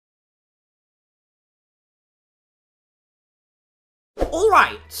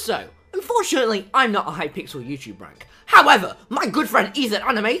Alright, so, unfortunately, I'm not a Hypixel YouTube rank. However, my good friend Ethan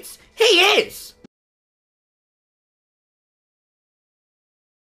Animates, he is!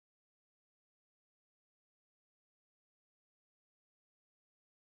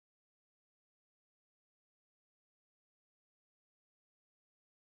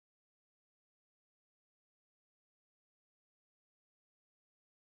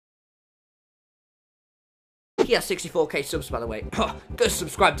 He has 64k subs, by the way. Go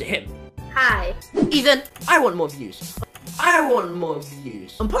subscribe to him. Hi. Ethan, I want more views. I want more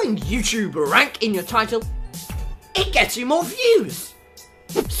views. I'm putting YouTuber rank in your title. It gets you more views.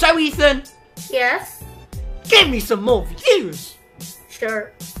 So, Ethan. Yes? Give me some more views.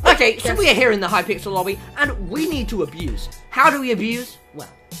 Sure. Okay, so we are here in the Hypixel lobby, and we need to abuse. How do we abuse? Well,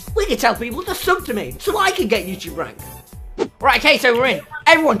 we can tell people to sub to me, so I can get YouTube rank. Right, okay, so we're in.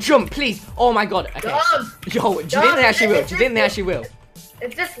 Everyone jump, please. Oh my god. Okay. Yo, do you think they actually will? Do you think they actually will?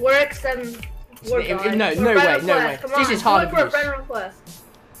 If this works, then we're gone. No way, no way. This is hard abuse. For a friend request.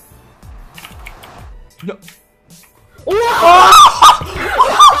 No.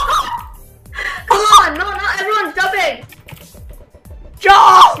 Come on, no, not everyone's dubbing.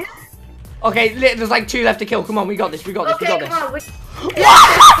 Jump! Okay, there's like 2 left to kill. Come on, we got this, we got this, Okay, we got this. come on.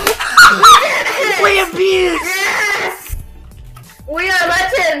 We abused! Yes! We are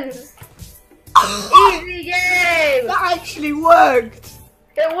legends! Easy game! That actually worked!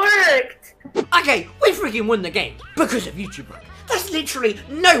 It worked! Okay, we freaking won the game because of YouTube rank. There's literally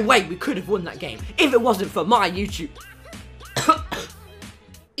no way we could have won that game if it wasn't for my YouTube...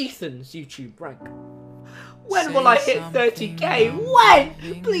 Ethan's YouTube rank. When will I hit 30k?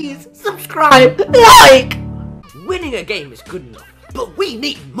 When? Please, subscribe, like! Winning a game is good enough, but we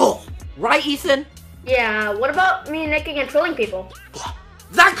need more. Right, Ethan? Yeah, what about me nicking and trolling people?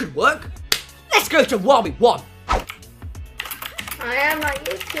 That could work. Let's go to Wabi 1. I am a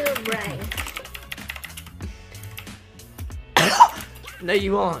YouTube rank. No,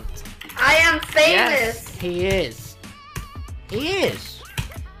 you aren't. I am famous. Yes, he is. He is.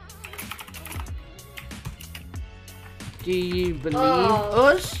 Do you believe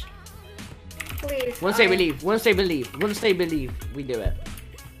us? Please. Once they believe, once they believe, once they believe, we do it.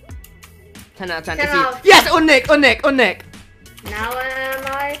 10 out of 10. 10 out. Yes, unnick, unnick, unnick. Now am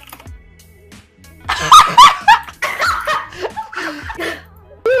I?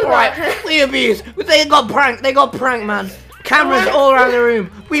 Alright, we abuse. They got pranked, man. Cameras all around the room.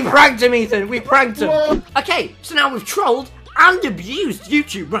 We pranked him, Ethan. We pranked him. Okay, so now we've trolled and abused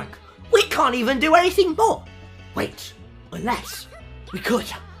YouTube rank. We can't even do anything more. Wait, unless we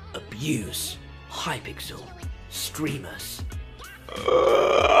could abuse Hypixel streamers.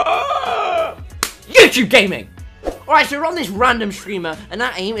 YouTube gaming! Alright, so we're on this random streamer, and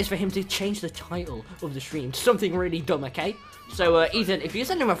our aim is for him to change the title of the stream to something really dumb, okay? So, Ethan, if you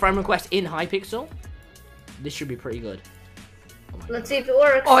send him a friend request in Hypixel, this should be pretty good. Oh Let's see if it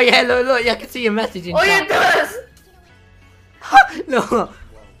works. Oh yeah, look, I can see your message in chat. Oh, it does! No.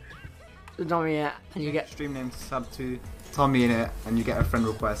 So Tommy, yeah, and you get... Stream name sub to Tommy in it, and you get a friend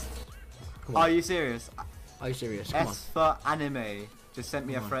request. Are you serious? Are you serious? Come S for anime. Just sent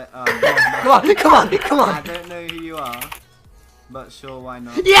me a friend. Come on! I don't know who you are, but sure, why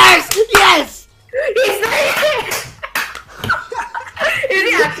not? Yes! Yes!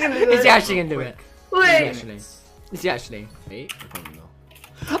 Is he actually gonna do it? Wait. Is he actually? Wait, probably not.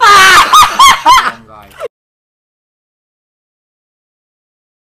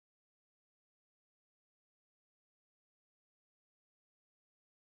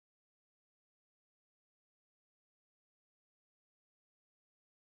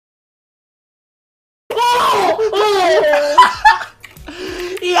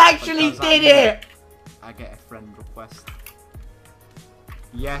 He actually did it! I get a friend request.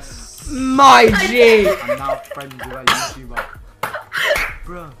 Yes! My G! I'm now friends with a YouTuber.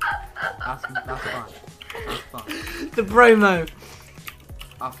 Bro, that's fun. That's fun. The promo.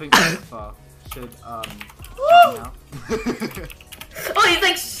 I think Alpha should, shout me out. Oh, he's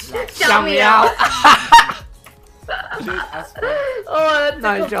like, shout me out. Oh, that's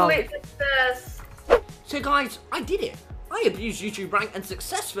nice a complete success. So guys, I did it. I abused YouTube rank and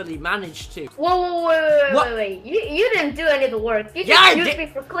successfully managed to... Whoa, wait. You didn't do any of the work. You Yeah, just used me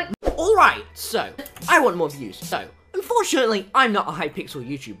for click. Alright, so, I want more views. So, unfortunately, I'm not a Hypixel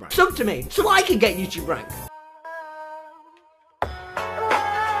YouTube rank. Sub to me, so I can get YouTube rank.